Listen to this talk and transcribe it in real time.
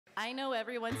I know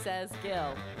everyone says,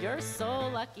 Gil, you're so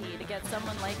lucky to get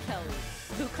someone like Kelly,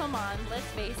 who, come on, let's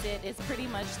face it, is pretty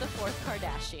much the fourth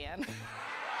Kardashian.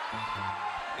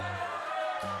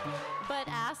 But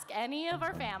ask any of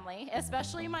our family,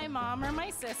 especially my mom or my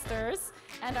sisters,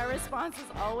 and our response is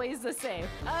always the same.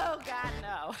 Oh, God,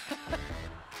 no.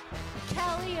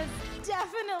 Kelly is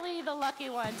definitely the lucky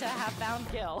one to have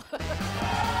found Gil.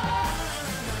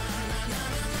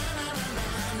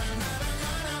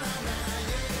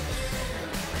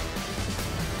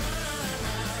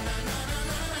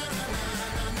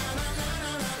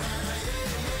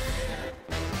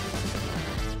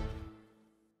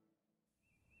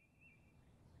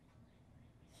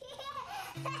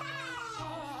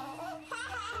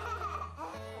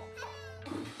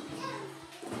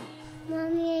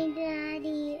 Mommy and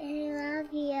Daddy, I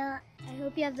love you. I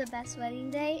hope you have the best wedding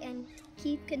day and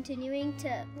keep continuing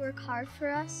to work hard for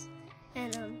us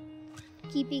and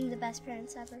keep being the best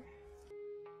parents ever.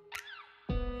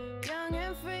 Young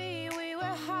and free, we were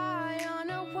high on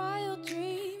a wild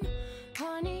dream.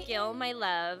 Honey. Gil, my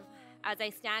love, as I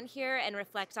stand here and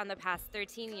reflect on the past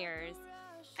 13 years,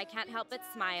 I can't help but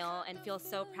smile and feel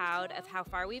so proud of how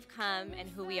far we've come and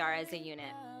who we are as a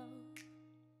unit.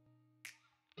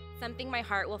 Something my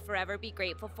heart will forever be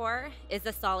grateful for is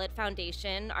the solid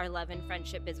foundation our love and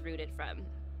friendship is rooted from.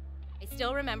 I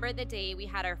still remember the day we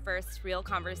had our first real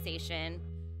conversation.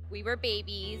 We were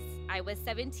babies, I was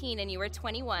 17 and you were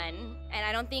 21, and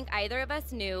I don't think either of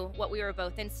us knew what we were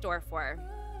both in store for.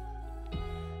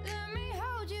 Let me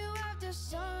hold you after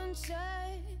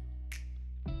sunset.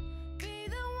 Be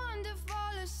the one to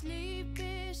fall asleep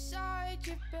beside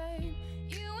you, babe.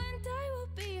 You and I will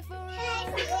be forever.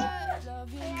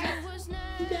 Loving you was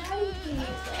never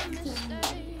a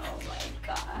mistake. Oh my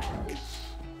gosh.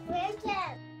 Where's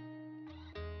Dad?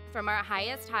 From our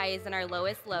highest highs and our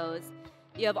lowest lows,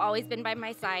 you have always been by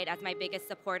my side as my biggest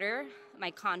supporter,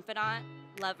 my confidant,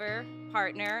 lover,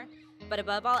 partner, but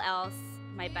above all else,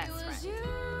 my best friend.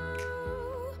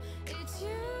 It's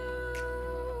you.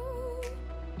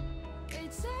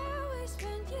 It's always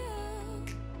been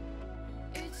you.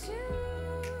 It's you.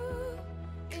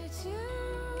 It's you.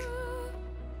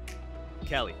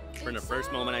 Kelly, from the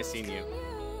first moment I seen you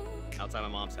outside my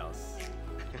mom's house,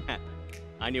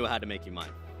 I knew I had to make you mine.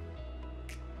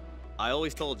 I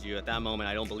always told you at that moment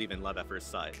I don't believe in love at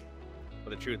first sight.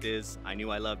 But the truth is, I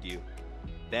knew I loved you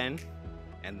then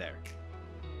and there.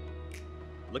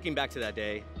 Looking back to that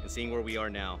day and seeing where we are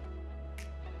now,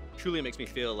 truly makes me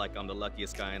feel like I'm the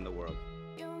luckiest guy in the world.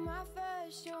 You're my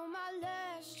first, you're my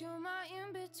last, you're my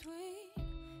in-between,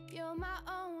 you're my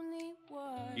only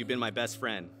one. You've been my best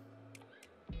friend,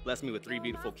 blessed me with 3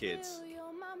 beautiful kids,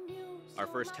 our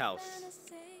first house,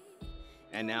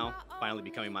 and now finally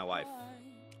becoming my wife.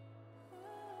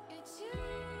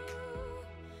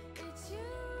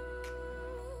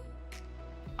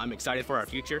 I'm excited for our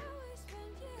future,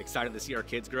 excited to see our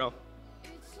kids grow,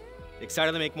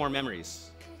 excited to make more memories,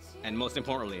 and most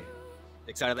importantly,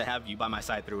 excited to have you by my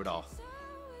side through it all.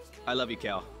 I love you,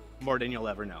 Kel, more than you'll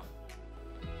ever know.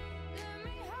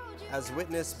 As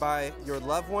witnessed by your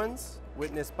loved ones,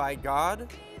 witnessed by God,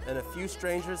 and a few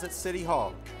strangers at City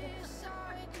Hall.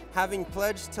 Having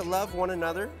pledged to love one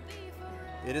another,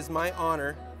 it is my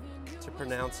honor to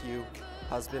pronounce you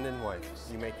husband and wife.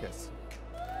 You may kiss.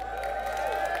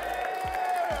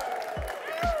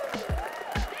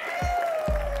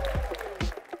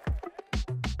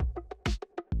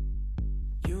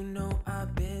 You know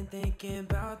I've been thinking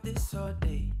about this all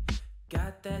day.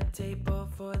 Got that tape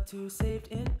of for 2 saved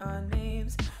in our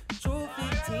names. Drove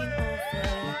 15 over,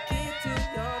 get to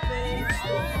your place.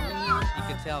 You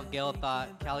could tell Gil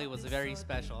thought Kelly was very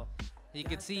special. You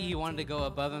could see he wanted to go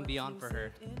above and beyond for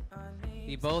her.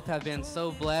 You both have been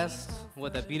so blessed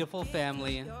with a beautiful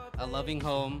family, a loving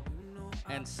home,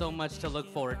 and so much to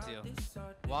look forward to.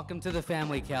 Welcome to the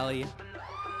family, Kelly.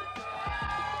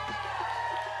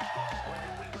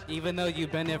 Even though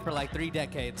you've been there for like 3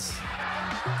 decades.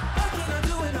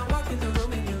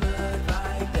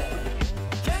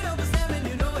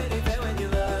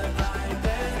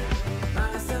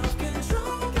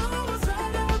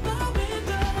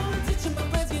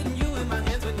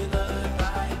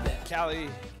 Callie,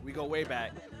 we go way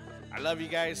back. I love you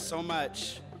guys so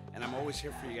much, and I'm always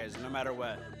here for you guys, no matter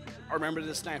what. I'll remember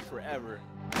this night forever.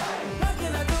 What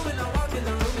can I do when I walk in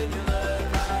the room and you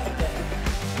look right there?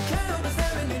 Can't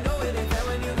understand when you know